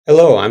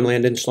Hello, I'm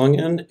Landon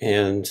Schlungen,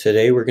 and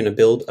today we're going to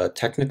build a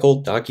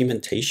technical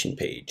documentation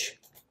page.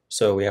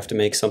 So we have to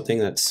make something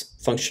that's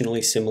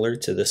functionally similar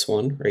to this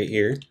one right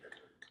here.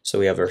 So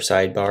we have our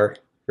sidebar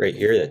right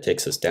here that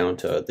takes us down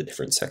to the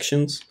different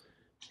sections,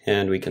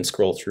 and we can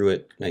scroll through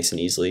it nice and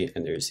easily,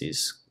 and there's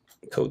these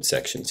code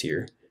sections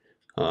here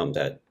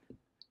that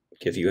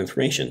give you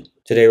information.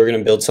 Today we're going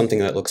to build something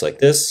that looks like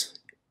this,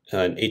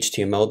 an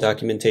HTML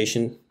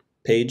documentation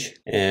page,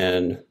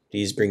 and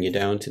these bring you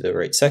down to the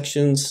right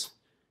sections.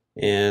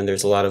 And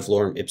there's a lot of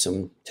lorem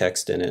ipsum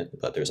text in it,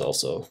 but there's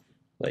also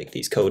like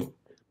these code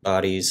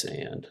bodies,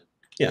 and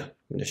yeah,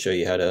 I'm going to show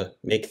you how to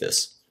make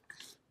this.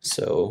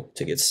 So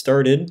to get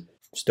started,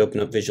 just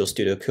open up Visual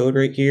Studio Code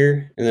right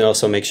here, and then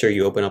also make sure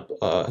you open up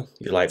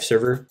your live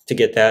server. To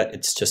get that,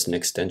 it's just an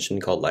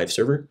extension called live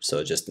server,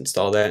 so just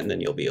install that and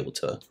then you'll be able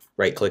to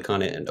right click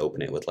on it and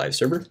open it with live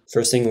server.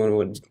 First thing one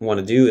would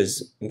want to do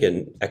is get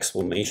an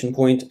exclamation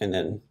point and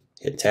then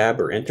hit tab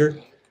or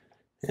enter.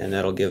 And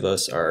that'll give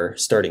us our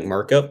starting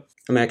markup.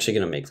 I'm actually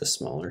going to make this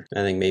smaller.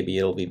 I think maybe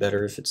it'll be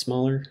better if it's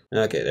smaller.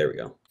 Okay, there we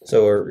go.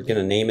 So we're going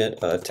to name it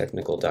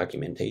technical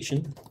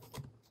documentation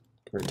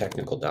or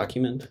technical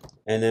document.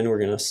 And then we're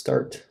going to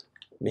start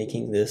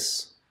making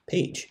this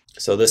page.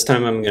 So this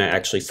time I'm going to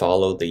actually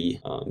follow the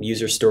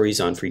user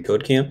stories on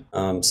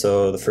FreeCodeCamp.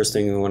 So the first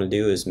thing we want to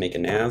do is make a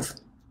nav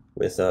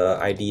with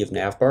ID of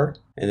navbar,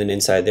 and then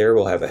inside there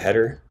we'll have a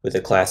header with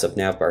a class of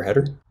navbar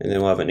header, and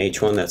then we'll have an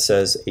h1 that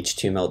says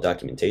HTML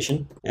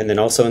documentation, and then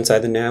also inside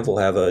the nav we'll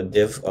have a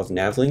div of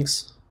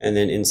navlinks, and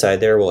then inside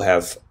there we'll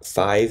have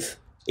 5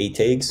 a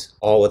tags,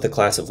 all with a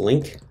class of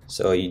link.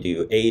 So you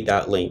do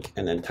a.link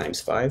and then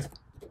times 5,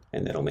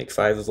 and that'll make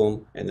 5 of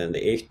them, and then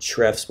the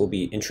hrefs will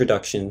be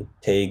introduction,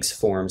 tags,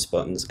 forms,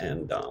 buttons,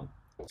 and DOM.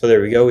 So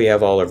there we go, we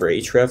have all of our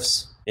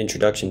hrefs,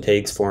 introduction,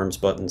 tags, forms,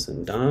 buttons,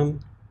 and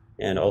DOM,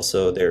 and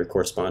also their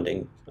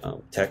corresponding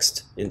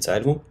text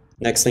inside of them.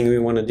 Next thing we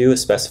want to do is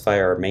specify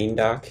our main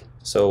doc.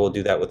 So we'll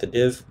do that with a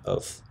div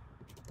of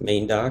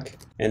main doc,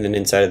 and then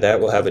inside of that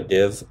we'll have a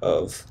div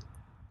of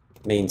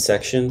main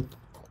section,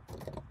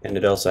 and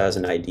it also has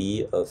an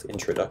ID of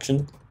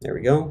introduction. There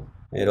we go.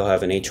 It'll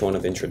have an h1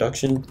 of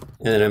introduction, and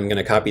then I'm going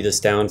to copy this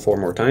down 4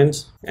 more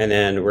times, and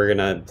then we're going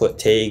to put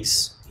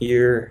tags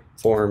here,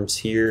 forms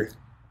here,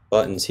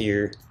 buttons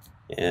here,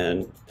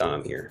 and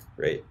DOM here,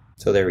 right?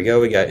 So there we go,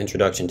 we got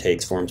introduction,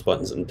 tags, forms,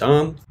 buttons, and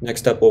DOM.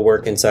 Next up we'll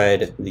work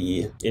inside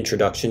the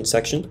introduction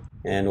section,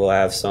 and we'll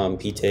have some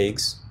p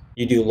tags.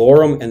 You do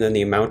lorem and then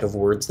the amount of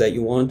words that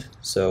you want.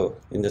 So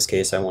in this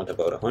case I want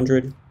about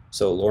 100.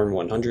 So lorem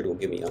 100 will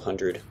give me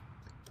 100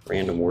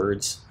 random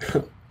words.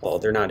 Well,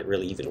 they're not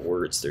really even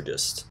words, they're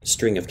just a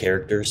string of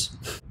characters.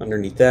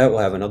 Underneath that we'll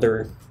have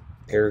another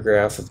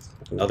paragraph of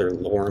another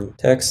lorem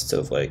text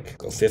of like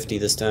go 50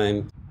 this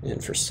time.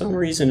 And for some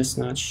reason it's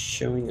not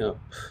showing up.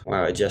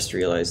 Wow, I just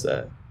realized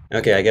that.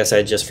 Okay, I guess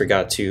I just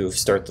forgot to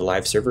start the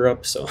live server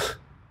up, so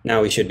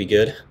now we should be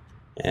good.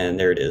 And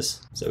there it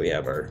is. So we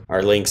have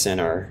our links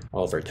and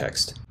all of our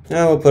text.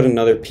 Now we'll put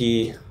another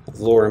P of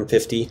lorem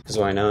 50, because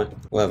why not?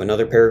 We'll have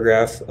another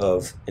paragraph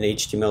of an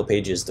HTML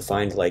page is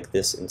defined like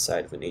this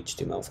inside of an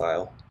HTML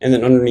file. And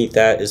then underneath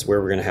that is where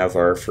we're going to have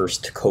our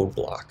first code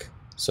block.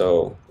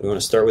 So we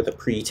want to start with a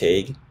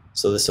pre-tag.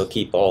 So this will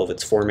keep all of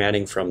its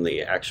formatting from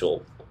the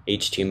actual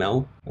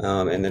HTML,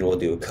 and then we'll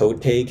do a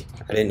code tag.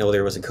 I didn't know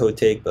there was a code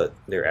tag, but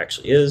there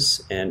actually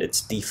is, and its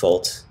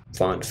default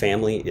font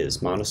family is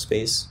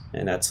monospace,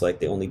 and that's like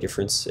the only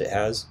difference it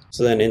has.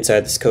 So then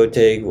inside this code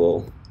tag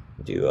we'll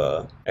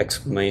do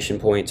exclamation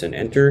point and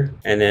enter,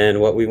 and then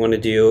what we want to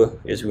do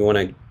is we want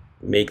to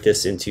make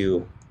this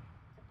into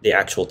the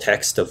actual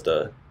text of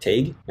the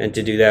tag, and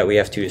to do that we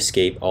have to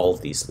escape all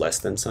of these less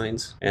than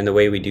signs, and the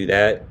way we do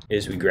that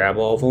is we grab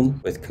all of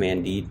them with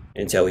Command D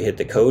until we hit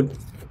the code,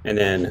 and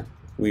then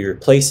we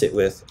replace it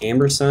with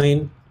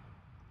ampersand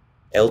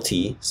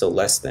LT, so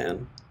less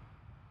than,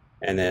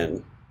 and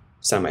then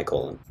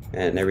semicolon,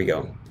 and there we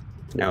go.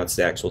 Now it's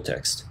the actual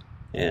text,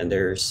 and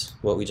there's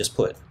what we just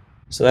put.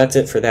 So that's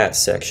it for that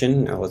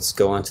section. Now let's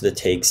go on to the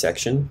tag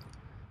section.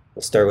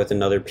 We'll start with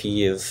another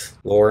P of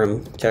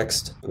lorem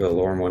text. We'll go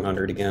lorem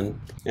 100 again,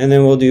 and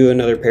then we'll do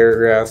another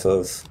paragraph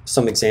of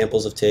some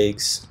examples of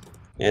tags,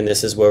 and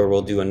this is where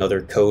we'll do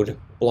another code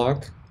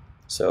block.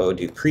 So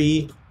do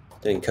pre,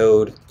 then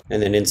code,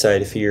 and then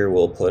inside of here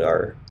we'll put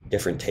our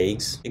different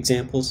tags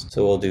examples.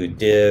 So we'll do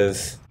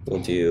div,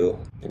 we'll do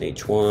an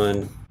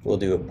h1, we'll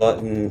do a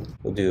button,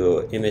 we'll do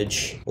an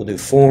image, we'll do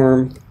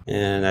form,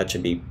 and that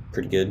should be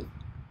pretty good.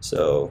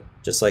 So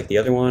just like the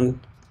other one,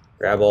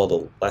 grab all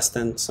the less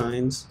than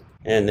signs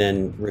and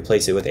then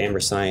replace it with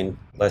ampersand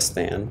less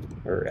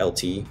than, or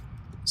LT,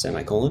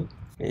 semicolon,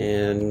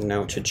 and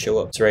now it should show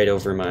up. It's right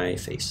over my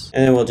face.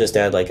 And then we'll just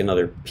add like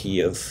another P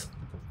of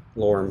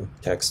lorem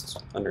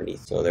text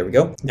underneath. So there we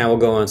go. Now we'll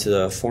go on to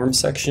the form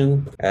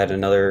section, add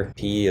another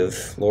P of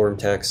lorem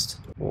text,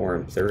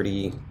 lorem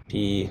 30,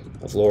 P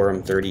of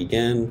lorem 30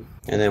 again,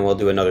 and then we'll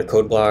do another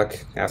code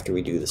block after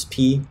we do this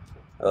P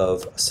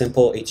of a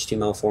simple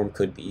HTML form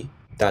could be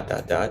dot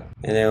dot dot,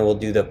 and then we'll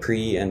do the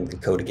pre and the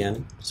code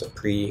again. So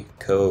pre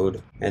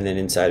code, and then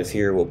inside of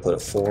here we'll put a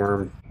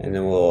form, and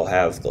then we'll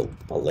have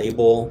a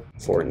label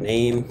for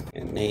name,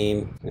 and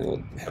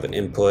we'll have an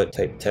input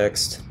type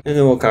text, and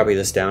then we'll copy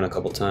this down a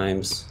couple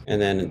times,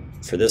 and then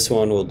for this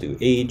one we'll do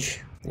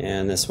age,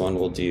 and this one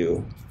we'll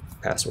do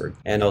password,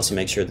 and also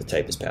make sure the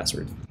type is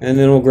password. And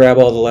then we'll grab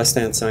all the less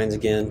than signs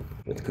again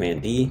with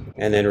Command D,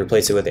 and then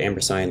replace it with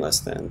ampersand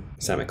less than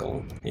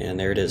semicolon, and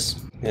there it is.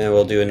 And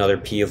we'll do another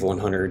P of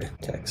 100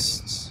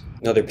 texts,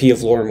 another P of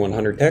lorem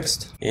 100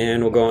 text,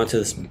 and we'll go on to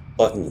this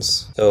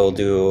buttons. So we'll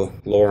do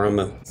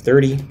lorem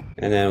 30,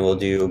 and then we'll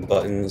do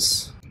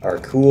buttons are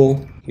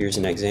cool. Here's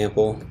an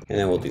example, and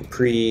then we'll do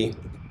pre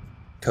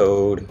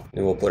code,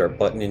 and we'll put our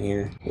button in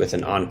here with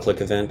an on click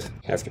event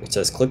after it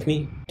says click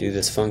me. Do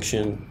this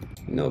function,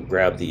 and they'll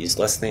grab these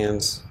less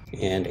thans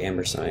and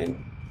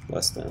ampersand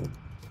less than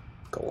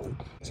colon.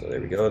 So there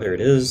we go, there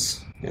it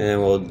is. And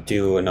then we'll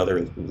do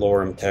another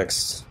lorem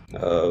text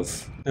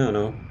of, I don't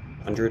know,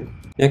 100.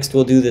 Next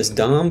we'll do this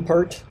DOM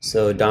part.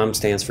 So DOM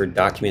stands for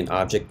Document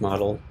Object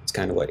Model. It's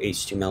kind of what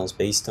HTML is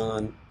based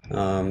on.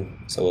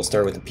 So we'll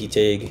start with the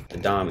ptag, the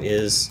DOM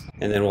is,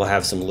 and then we'll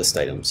have some list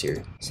items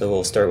here. So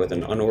we'll start with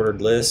an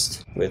unordered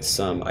list with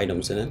some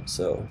items in it,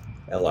 so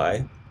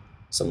li,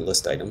 some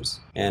list items,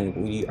 and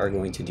we are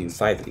going to do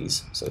 5 of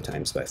these, so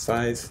times by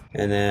 5.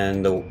 And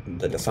then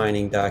the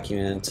defining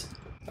document,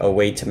 a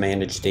way to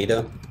manage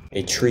data,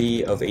 a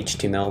tree of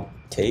HTML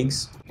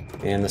tags,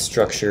 and the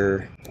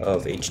structure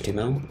of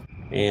HTML,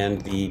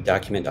 and the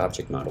document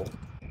object model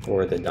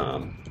for the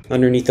DOM.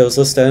 Underneath those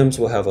list items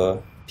we'll have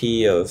a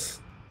P of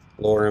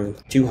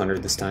lorem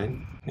 200 this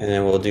time, and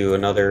then we'll do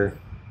another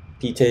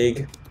p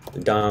tag. The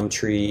DOM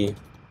tree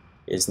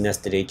is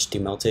nested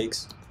HTML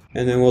tags,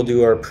 and then we'll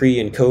do our pre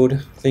and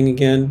code thing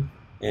again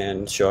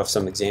and show off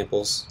some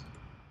examples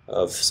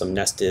of some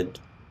nested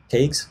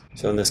tags.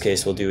 So in this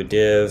case we'll do a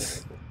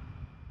div,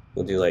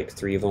 we'll do like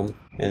 3 of them,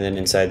 and then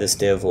inside this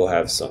div we'll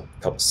have some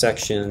couple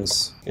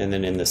sections, and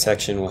then in the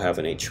section we'll have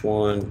an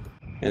h1,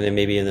 and then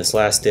maybe in this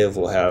last div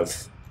we'll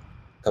have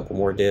a couple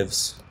more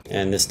divs,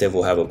 and this div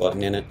will have a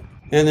button in it.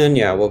 And then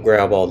yeah, we'll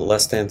grab all the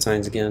less than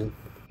signs again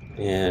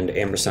and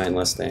ampersand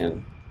less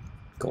than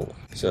colon.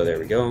 So there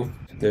we go.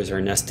 There's our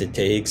nested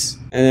tags.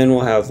 And then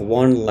we'll have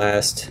one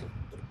last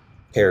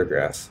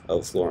paragraph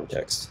of lorem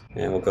text.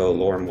 And we'll go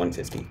lorem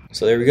 150.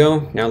 So there we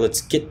go. Now let's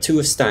get to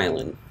a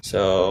styling.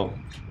 So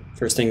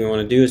first thing we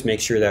want to do is make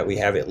sure that we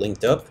have it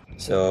linked up.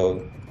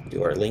 So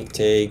do our link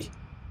tag,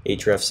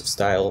 hrefs of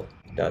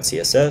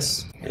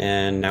style.css,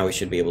 and now we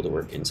should be able to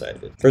work inside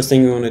of it. First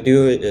thing we want to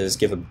do is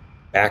give a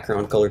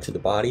background color to the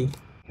body,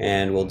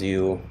 and we'll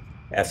do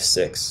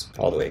F6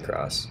 all the way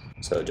across,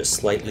 so just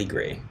slightly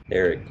gray.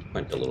 There it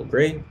went a little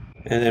gray.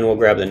 And then we'll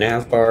grab the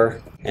nav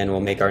bar and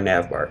we'll make our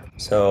nav bar.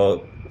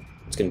 So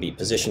it's going to be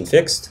position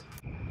fixed,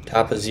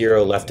 top of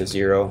 0, left of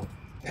 0,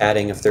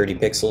 padding of 30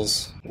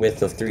 pixels,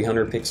 width of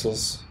 300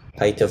 pixels,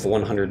 height of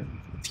 100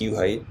 view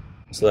height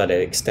so that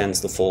it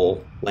extends the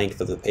full length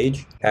of the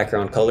page,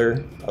 background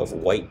color of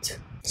white.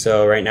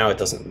 So right now it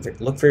doesn't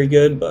look very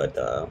good, but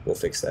we'll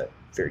fix that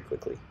very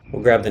quickly.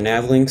 We'll grab the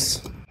nav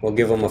links, we'll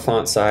give them a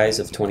font size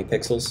of 20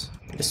 pixels,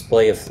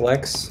 display of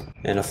flex,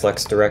 and a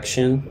flex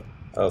direction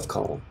of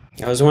column.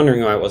 I was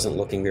wondering why it wasn't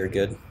looking very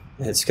good.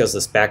 It's because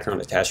this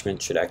background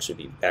attachment should actually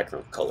be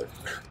background color.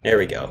 There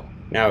we go.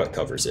 Now it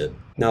covers it.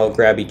 Now we'll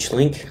grab each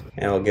link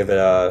and we'll give it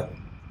a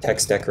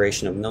text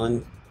decoration of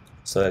none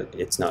so that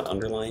it's not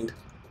underlined.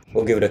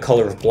 We'll give it a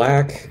color of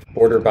black,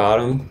 border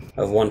bottom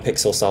of 1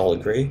 pixel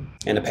solid gray,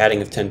 and a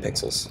padding of 10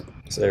 pixels.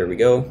 So there we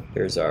go.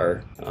 There's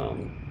our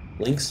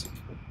links.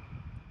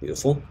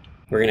 Beautiful.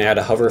 We're going to add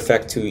a hover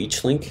effect to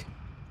each link.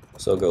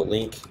 So go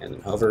link and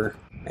then hover,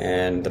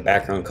 and the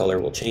background color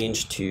will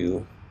change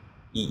to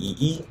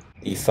EEE.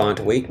 The font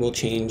weight will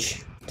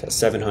change to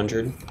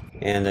 700,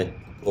 and then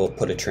we'll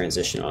put a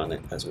transition on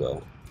it as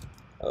well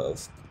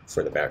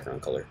for the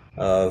background color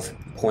of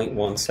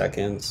 0.1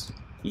 seconds,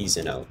 ease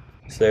in out.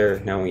 So there,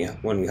 now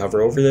when we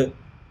hover over it,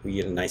 we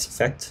get a nice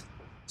effect,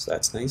 so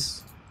that's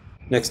nice.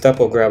 Next up,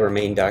 we'll grab our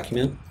main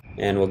document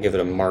and we'll give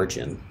it a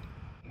margin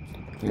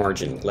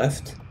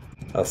left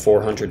of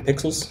 400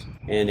 pixels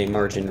and a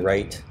margin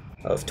right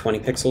of 20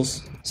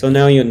 pixels. So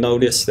now you'll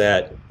notice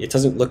that it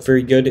doesn't look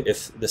very good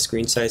if the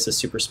screen size is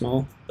super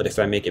small, but if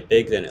I make it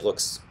big, then it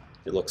looks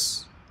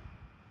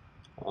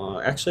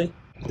actually,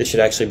 this should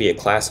actually be a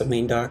class of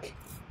main doc.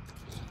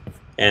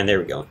 And there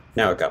we go.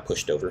 Now it got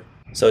pushed over.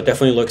 So it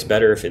definitely looks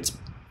better if it's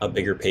a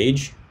bigger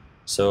page.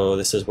 So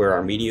this is where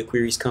our media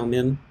queries come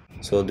in.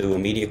 So we'll do a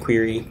media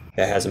query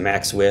that has a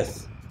max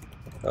width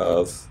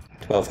of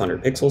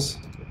 1200 pixels.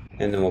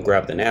 And then we'll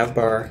grab the nav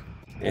bar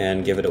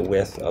and give it a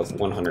width of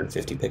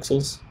 150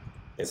 pixels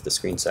if the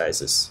screen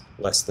size is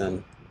less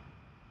than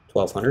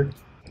 1200.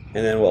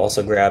 And then we'll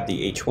also grab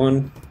the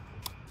H1,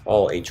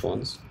 all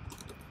H1s,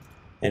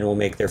 and we'll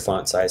make their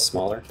font size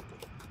smaller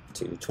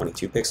to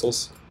 22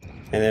 pixels.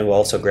 And then we'll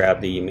also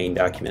grab the main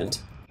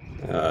document,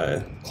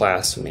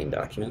 class main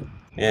document,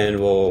 and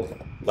we'll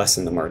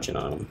lessen the margin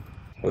on them.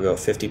 We'll go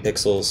 50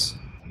 pixels,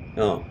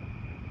 no,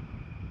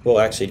 we'll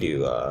actually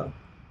do,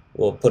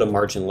 we'll put a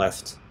margin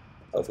left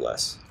of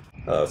less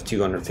of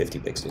 250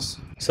 pixels.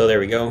 So there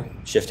we go,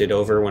 shift it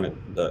over when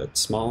it's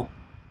small,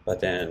 but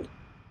then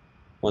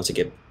once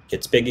it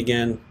gets big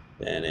again,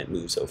 then it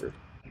moves over.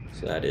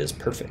 So that is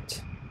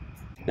perfect.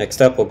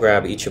 Next up, we'll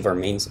grab each of our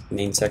main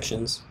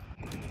sections,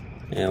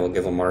 and we'll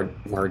give a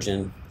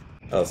margin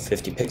of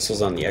 50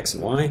 pixels on the X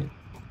and Y,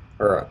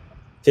 or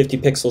 50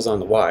 pixels on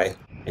the Y,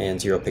 and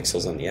 0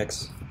 pixels on the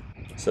X.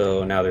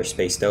 So now they're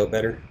spaced out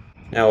better.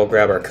 Now we'll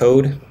grab our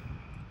code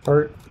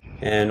part,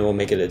 and we'll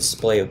make it a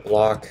display of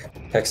block,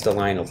 text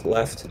align of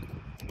left,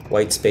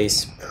 white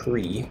space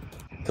pre,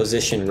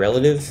 position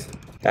relative,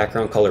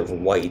 background color of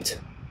white.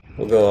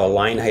 We'll go a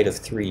line height of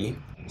 3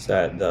 so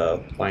that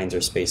the lines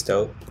are spaced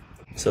out.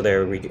 So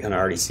there we can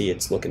already see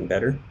it's looking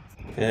better.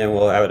 And then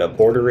we'll add a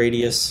border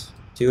radius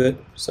to it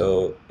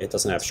so it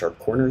doesn't have sharp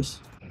corners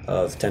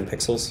of 10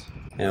 pixels.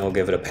 And we'll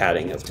give it a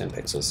padding of 10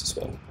 pixels as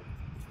well.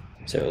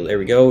 So there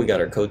we go, we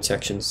got our code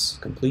sections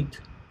complete.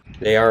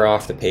 They are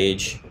off the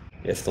page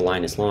if the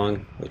line is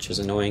long, which is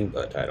annoying,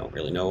 but I don't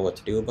really know what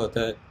to do about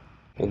that.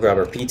 We'll grab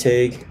our p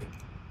tag,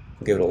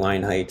 we'll give it a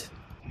line height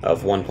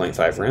of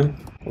 1.5 rem.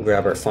 We'll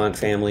grab our font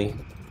family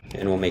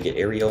and we'll make it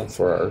Arial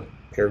for our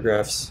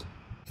paragraphs.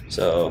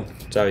 So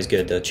it's always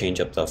good to change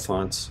up the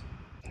fonts.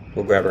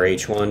 We'll grab our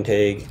h1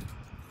 tag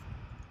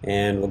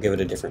and we'll give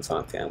it a different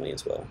font family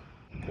as well.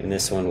 And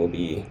this one will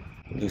be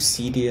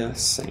Lucidia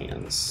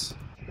Sans.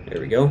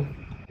 There we go.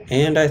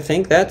 And I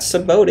think that's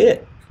about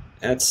it.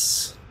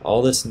 That's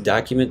all this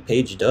document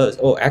page does.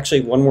 Oh,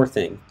 actually one more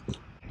thing.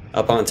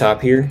 Up on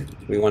top here,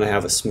 we want to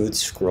have a smooth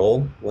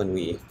scroll when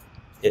we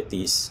hit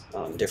these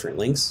different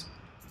links.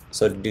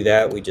 So to do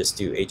that, we just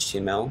do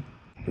HTML.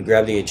 We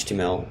grab the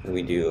HTML and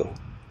we do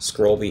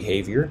scroll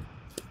behavior,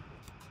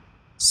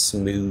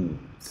 smooth.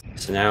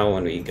 So now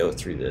when we go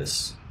through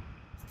this,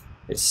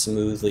 it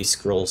smoothly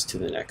scrolls to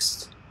the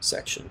next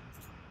section.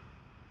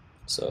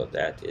 So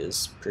that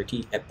is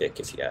pretty epic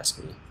if you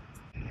ask me.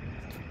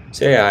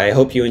 So yeah, I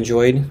hope you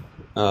enjoyed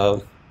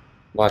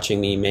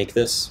watching me make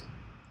this.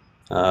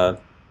 Let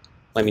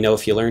me know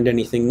if you learned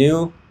anything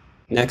new.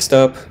 Next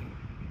up,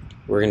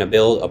 we're going to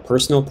build a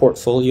personal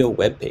portfolio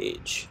web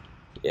page.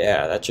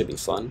 Yeah, that should be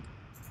fun.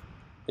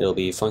 It'll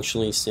be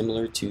functionally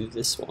similar to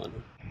this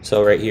one.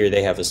 So right here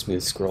they have a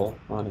smooth scroll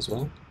on as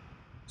well.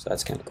 So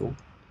that's kind of cool.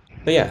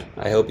 But yeah,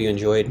 I hope you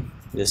enjoyed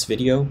this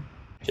video.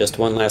 Just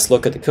one last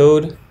look at the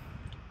code,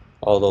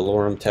 all the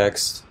lorem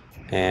text,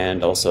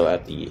 and also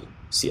at the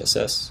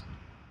CSS.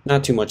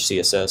 Not too much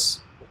CSS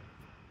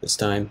this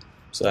time,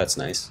 so that's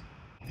nice.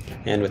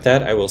 And with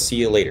that, I will see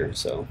you later.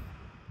 So,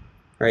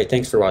 alright,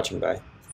 thanks for watching, bye.